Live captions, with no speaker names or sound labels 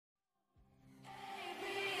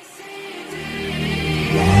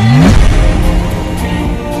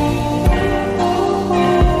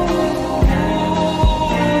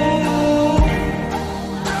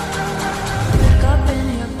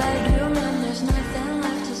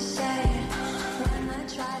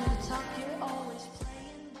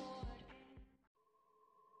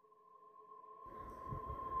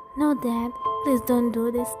No, Dad, please don't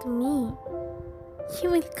do this to me. He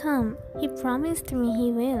will come. He promised me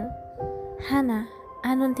he will. Hannah,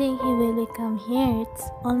 I don't think he will come here. It's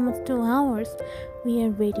almost 2 hours. We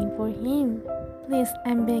are waiting for him. Please,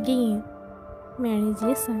 I'm begging you. Mary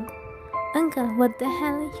Jason. Uncle, what the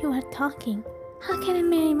hell you are talking? How can I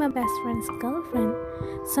marry my best friend's girlfriend?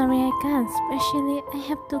 Sorry, I can't. Especially, I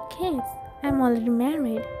have 2 kids. I'm already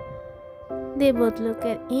married. They both look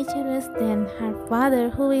at each other, then her father,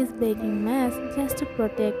 who is begging mass just to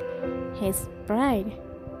protect his bride.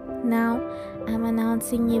 Now, I'm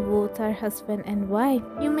announcing you both are husband and wife.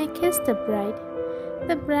 You may kiss the bride.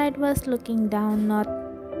 The bride was looking down, not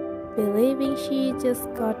believing she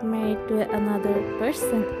just got married to another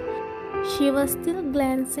person. She was still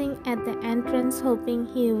glancing at the entrance, hoping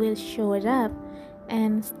he will show up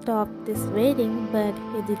and stop this wedding, but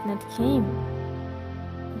he did not come.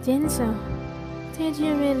 Jinso, did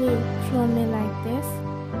you really throw me like this?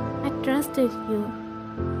 I trusted you.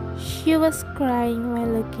 She was crying while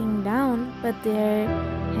looking down, but there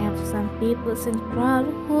have some people in the crowd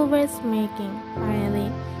who were smirking.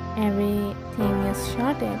 Finally, everything is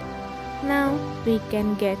sorted. Now we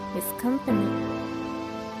can get his company.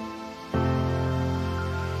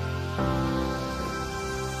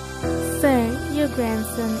 Sir, your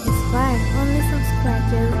grandson is fine. Only some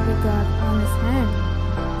scratches he got on his hand.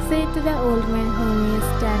 Said to the old man who is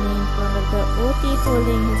standing in front of the OT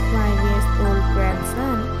holding his 5-year-old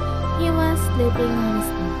grandson. He was sleeping on his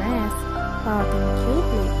breast, pouting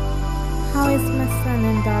cutely. How is my son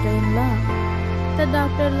and daughter-in-law? The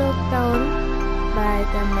doctor looked down by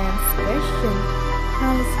the man's question.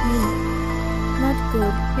 How is he? Not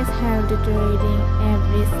good. His health deteriorating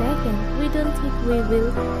every second. We don't think we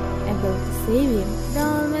will able to save him. The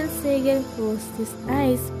old man again closed his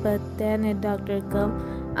eyes, but then a doctor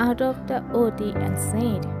came out of the OT and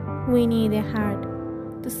said, "We need a heart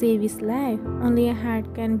to save his life. Only a heart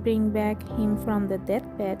can bring back him from the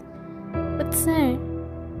deathbed." But sir,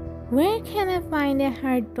 where can I find a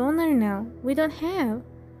heart donor now? We don't have.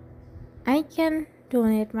 I can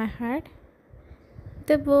donate my heart.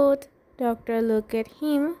 The both doctor looked at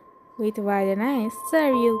him with wide eyes. Sir,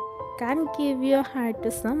 you can't give your heart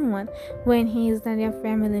to someone when he is not your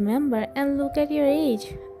family member. And look at your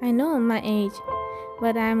age. I know my age,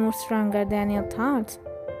 but I'm more stronger than your thoughts.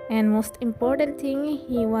 And most important thing,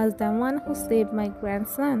 he was the one who saved my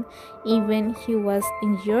grandson, even he was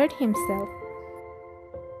injured himself.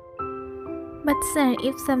 But sir,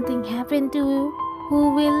 if something happened to you, who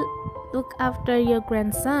will look after your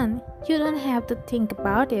grandson? You don't have to think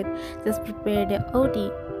about it. Just prepare the OT.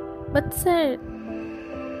 But sir,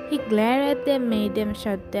 he glared at them, made them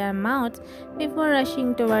shut their mouths before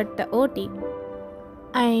rushing toward the OT.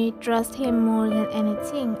 I trust him more than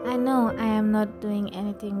anything. I know I am not doing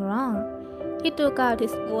anything wrong. He took out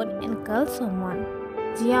his phone and called someone.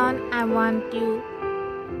 Jian, I want you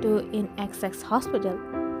to in XX hospital.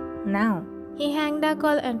 Now. He hung the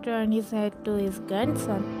call and turned his head to his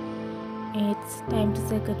grandson. It's time to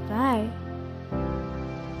say goodbye.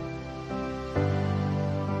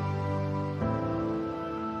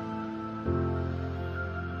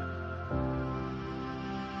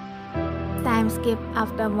 Time skip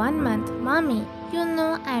after 1 month. Mommy, you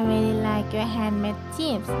know I really like your handmade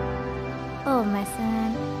chips. Oh, my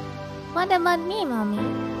son. What about me, Mommy?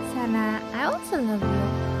 Sana, I also love you.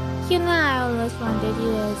 You know I always wanted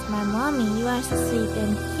you as my mommy. You are so sweet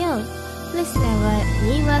and cute. Please never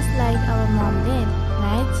leave us like our mom did.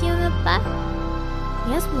 Right, Junapa?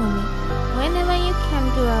 Yes, Mommy. Whenever you came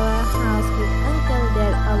to our house with Uncle,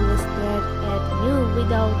 Dad always stared at you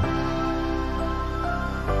without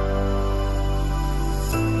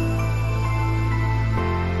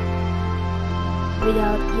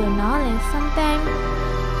your knowledge. Sometimes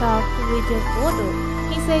talked with your photo.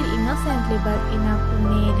 He said innocently, but enough to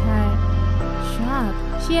make her shocked.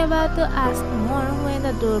 She about to ask more when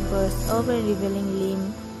the door burst open, revealing Lim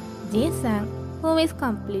Ji-sang, who is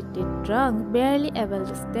completely drunk, barely able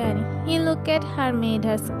to stand. He looked at her, made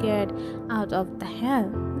her scared out of the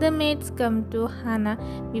hell. The maids come to Hannah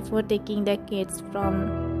before taking the kids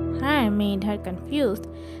from her, made her confused.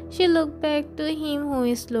 She looked back to him, who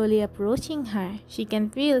is slowly approaching her. She can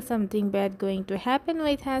feel something bad going to happen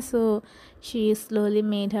with her, so she slowly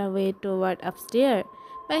made her way toward upstairs.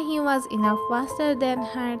 But he was enough faster than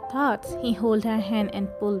her thoughts. He held her hand and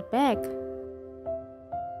pulled back.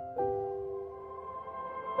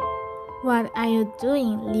 What are you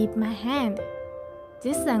doing? Leave my hand.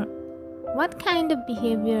 Ji-sang, what kind of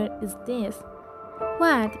behavior is this?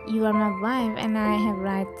 What? You are my wife and I have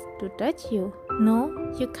rights to touch you. No,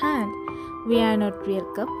 you can't. We are not real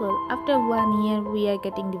couple. After 1 year, we are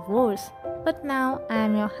getting divorced. but now I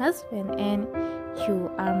am your husband and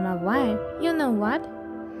you are my wife. You know what?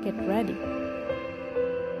 Get ready.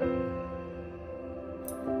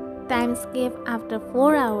 Time skipped. After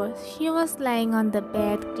 4 hours, she was lying on the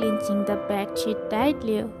bed, clenching the bedsheet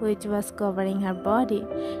tightly, which was covering her body.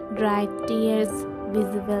 Dry tears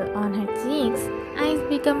visible on her cheeks. Eyes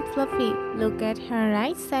become fluffy. Look at her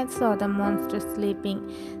right side, saw the monster sleeping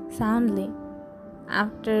soundly.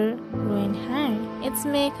 After ruined her, it's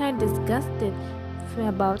make her disgusted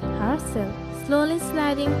about herself. Slowly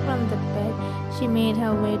sliding from the bed, she made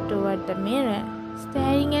her way toward the mirror,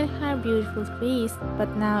 staring at her beautiful face, but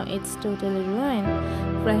now it's totally ruined.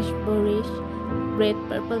 Fresh bluish, red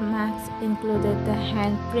purple marks included the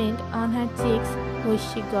handprint on her cheeks, which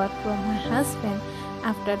she got from her husband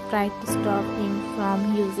after trying to stop him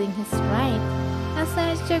from using his right. A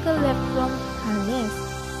sad struggle left from her lips.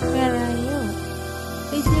 Where are you?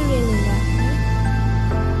 Did you really love me?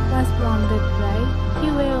 Was wounded right?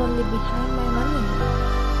 You were only behind my money.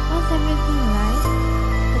 Was everything right?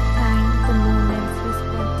 The time, the moments we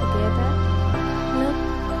spent together. Look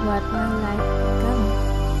what my life become.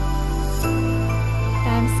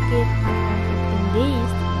 Time skipped. After 15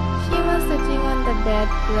 days, she was sitting on the bed,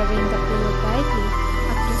 grabbing the pillow tightly.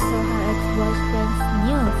 After saw her ex-boyfriend's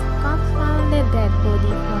news, cops found a dead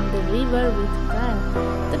body from the river with her.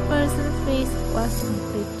 The person's face was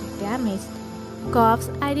completely damaged. Cops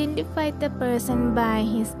identified the person by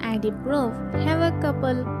his ID proof. Have a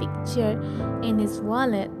couple picture in his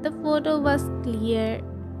wallet. The photo was clear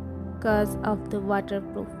because of the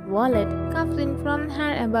waterproof wallet. Cops informed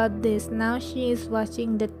her about this. Now she is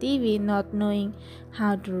watching the TV, not knowing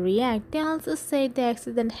how to react. They also said the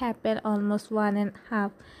accident happened almost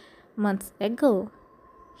 1.5 months ago.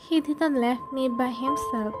 He didn't leave me by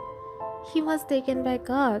himself. He was taken by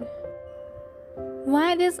God.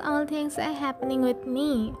 Why these all things are happening with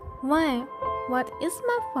me? Why? What is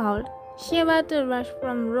my fault? She about to rush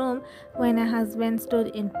from room when her husband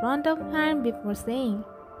stood in front of her before saying,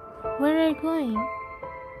 "Where are you going?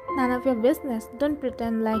 None of your business. Don't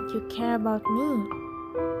pretend like you care about me."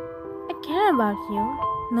 "I care about you."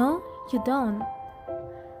 "No, you don't.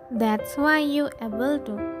 That's why you able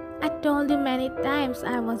to. I told you many times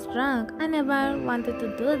I was drunk. I never wanted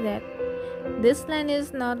to do that. This line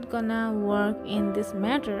is not gonna work in this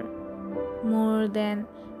matter. More than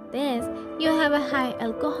this, you have a high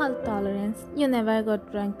alcohol tolerance. You never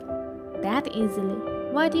got drunk that easily.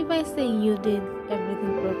 What if I say you did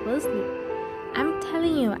everything purposely?" "I'm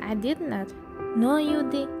telling you, I did not." "No, you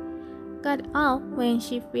did." Cut off when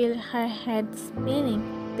she felt her head spinning.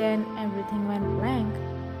 Then everything went blank.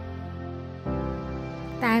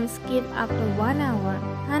 Time skipped. After 1 hour,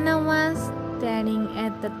 Hannah was staring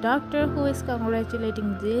at the doctor, who is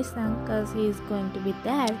congratulating Jae-sang because he is going to be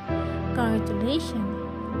dead. Congratulations.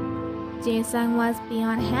 Jae-sang was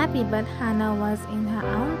beyond happy, but Hannah was in her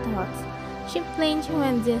own thoughts. She flinched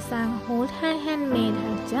when Jae-sang held her hand, made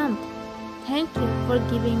her jump. "Thank you for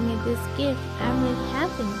giving me this gift. I'm really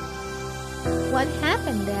happy." "What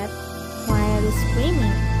happened, Dad? Why are you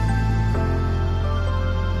screaming?"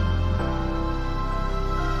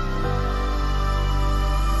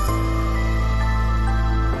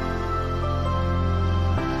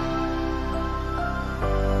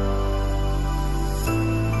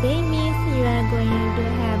 "Babies, you are going to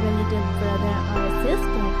have a little brother or a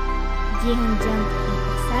sister." Jihan jumped in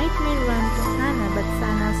excitement, ran to Hannah, but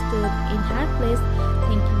Sana stood in her place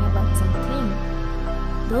thinking about something.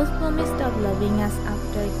 "Those mommies stop loving us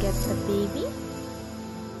after get the baby?"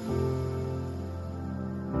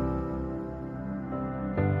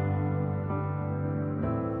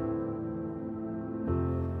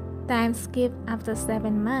 Time skipped. After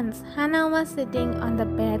 7 months, Hannah was sitting on the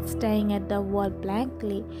bed staring at the wall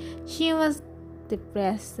blankly. She was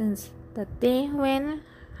depressed since the day when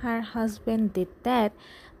her husband did that,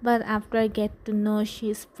 but after get to know she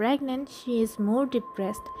is pregnant, she is more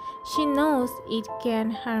depressed. She knows it can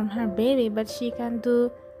harm her baby, but she can't do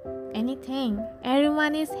anything.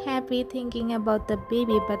 Everyone is happy thinking about the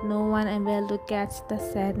baby, but no one able to catch the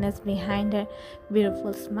sadness behind her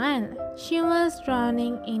beautiful smile. She was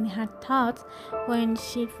drowning in her thoughts when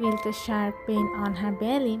she felt a sharp pain on her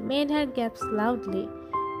belly, made her gasp loudly,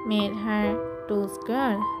 made her toes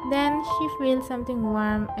curl. Then she felt something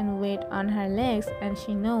warm and wet on her legs, and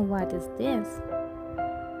she know what is this.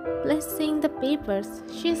 "Please sign the papers,"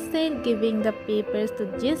 she said, giving the papers to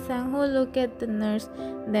Jae-sang, who looked at the nurse,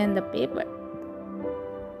 then the paper.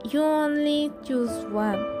 "You only choose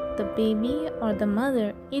one, the baby or the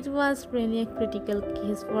mother. It was really a critical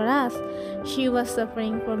case for us. She was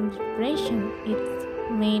suffering from depression. It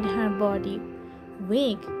made her body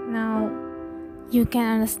weak. Now You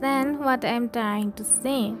can understand what I'm trying to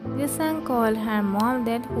say. The son called her mom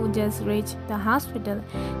dad who just reached the hospital.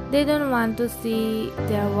 They don't want to see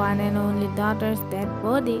their one and only daughter's dead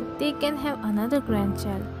body. They can have another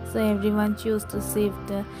grandchild. So everyone chose to save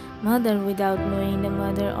the mother without knowing the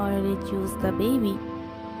mother already chose the baby.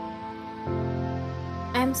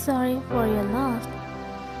 I'm sorry for your loss.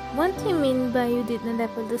 What do you mean by you did not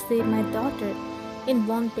able to save my daughter? In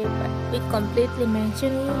one paper, we completely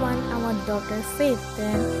mention we want our daughter saved.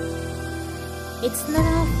 Then it's not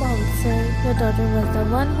our fault, sir. Your daughter was the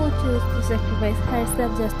one who chose to sacrifice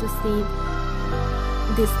herself just to save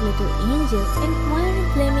this little angel. And why are you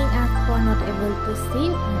blaming us for not able to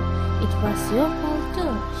save her? It was your fault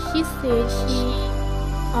too. She said she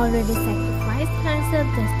already sacrificed herself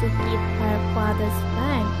just to keep her father's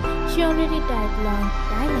flag. She already died long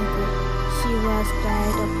time ago. She was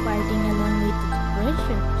tired of fighting alone with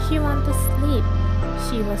depression. She wanted to sleep.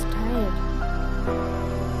 She was tired.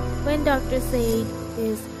 When doctor said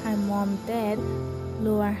this, her mom dad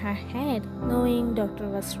lowered her head, knowing doctor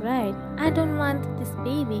was right. I don't want this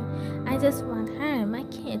baby. I just want her, my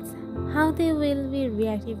kids. How they will be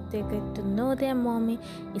react if they get to know their mommy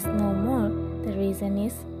is no more. The reason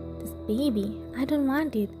is this baby. I don't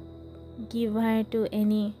want it. Give her to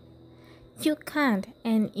any. You can't,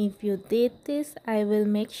 and if you did this, I will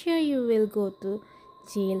make sure you will go to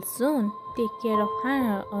jail soon. Take care of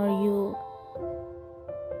her or you.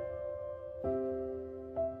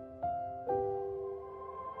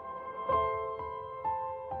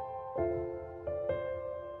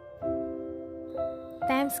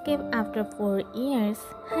 Time skip after 4 years.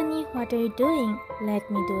 Honey, what are you doing? Let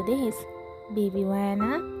me do this. Baby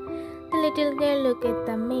Vana. The little girl looked at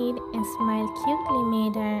the maid and smiled cutely,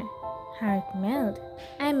 made her heart melt.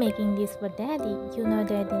 I'm making this for daddy. You know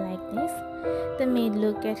daddy like this. The maid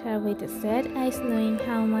looked at her with sad eyes, knowing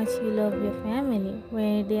how much you love your family,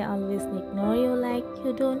 where they always ignore you like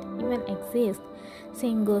you don't even exist.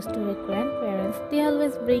 Same goes to the grandparents. They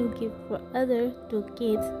always bring gifts for other two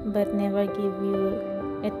kids, but never give you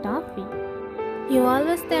a toffee. You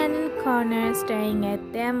always stand in corner staring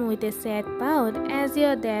at them with a sad pout, as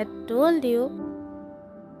your dad told you.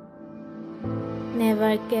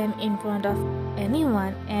 Never came in front of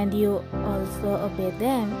anyone, and you also obey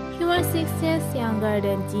them. You are 6 years younger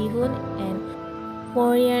than Jihoon and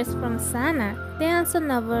 4 years from Sana. They also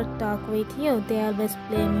never talk with you. They always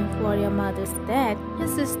blame you for your mother's death. Your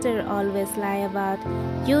sister always lie about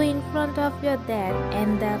you in front of your dad,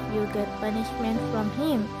 and that you get punishment from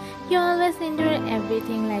him. You always endure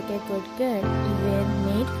everything like a good girl. Even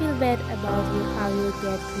made feel bad about you how you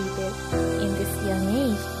get treated in this young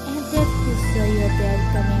age. And that you saw your dad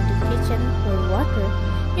coming to kitchen for water.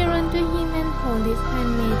 You run to him and hold his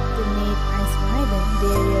hand, made to make eyes widen.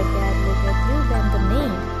 There your dad look at you than the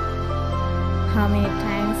maid. How many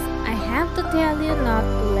times I have to tell you not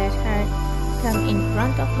to let her come in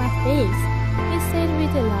front of my face? He said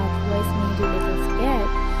with a loud voice, made you a little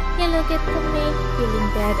scared. You look at the maid, feeling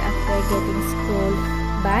bad after getting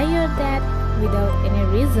scolded by your dad without any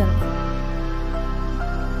reason.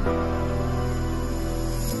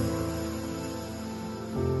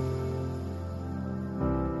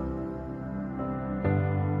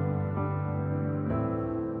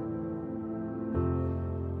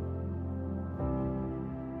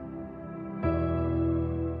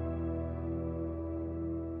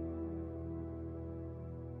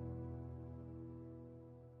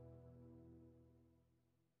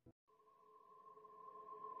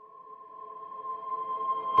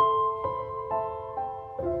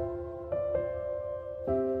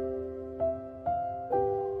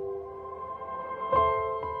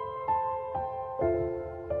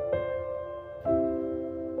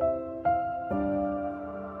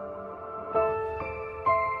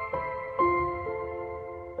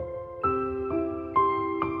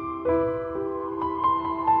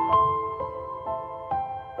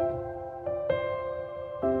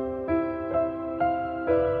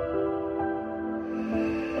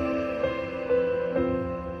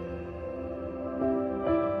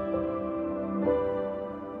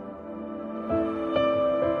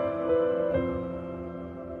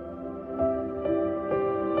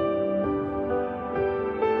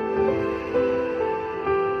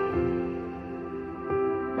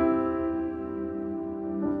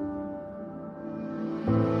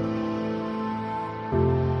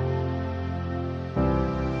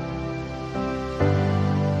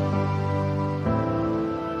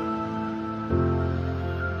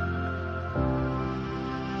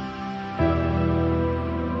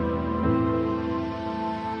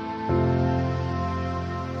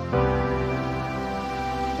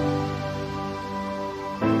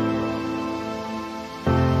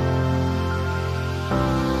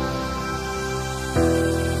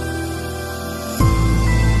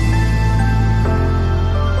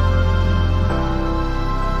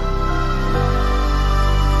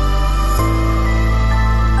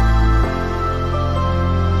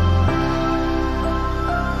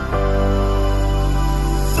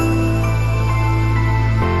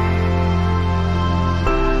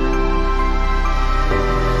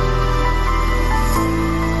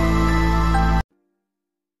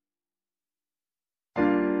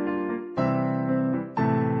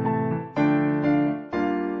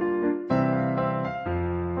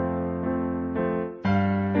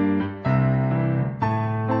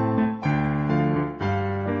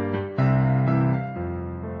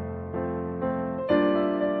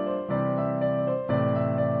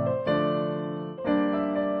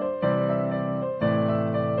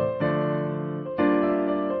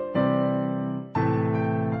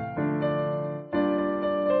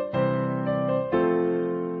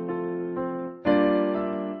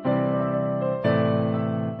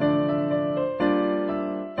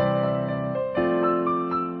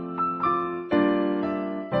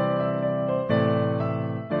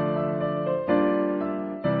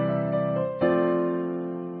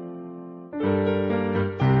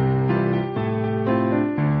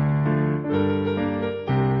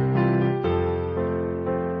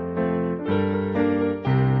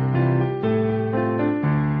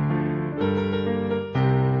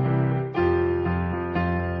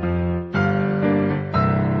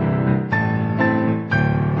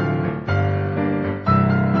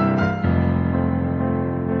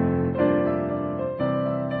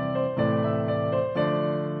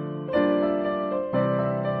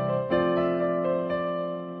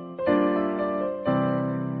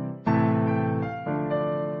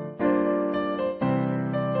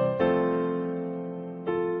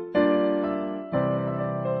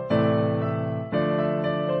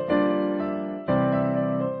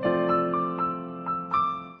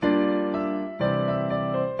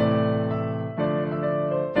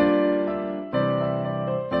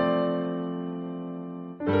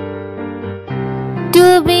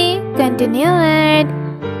 To be continued.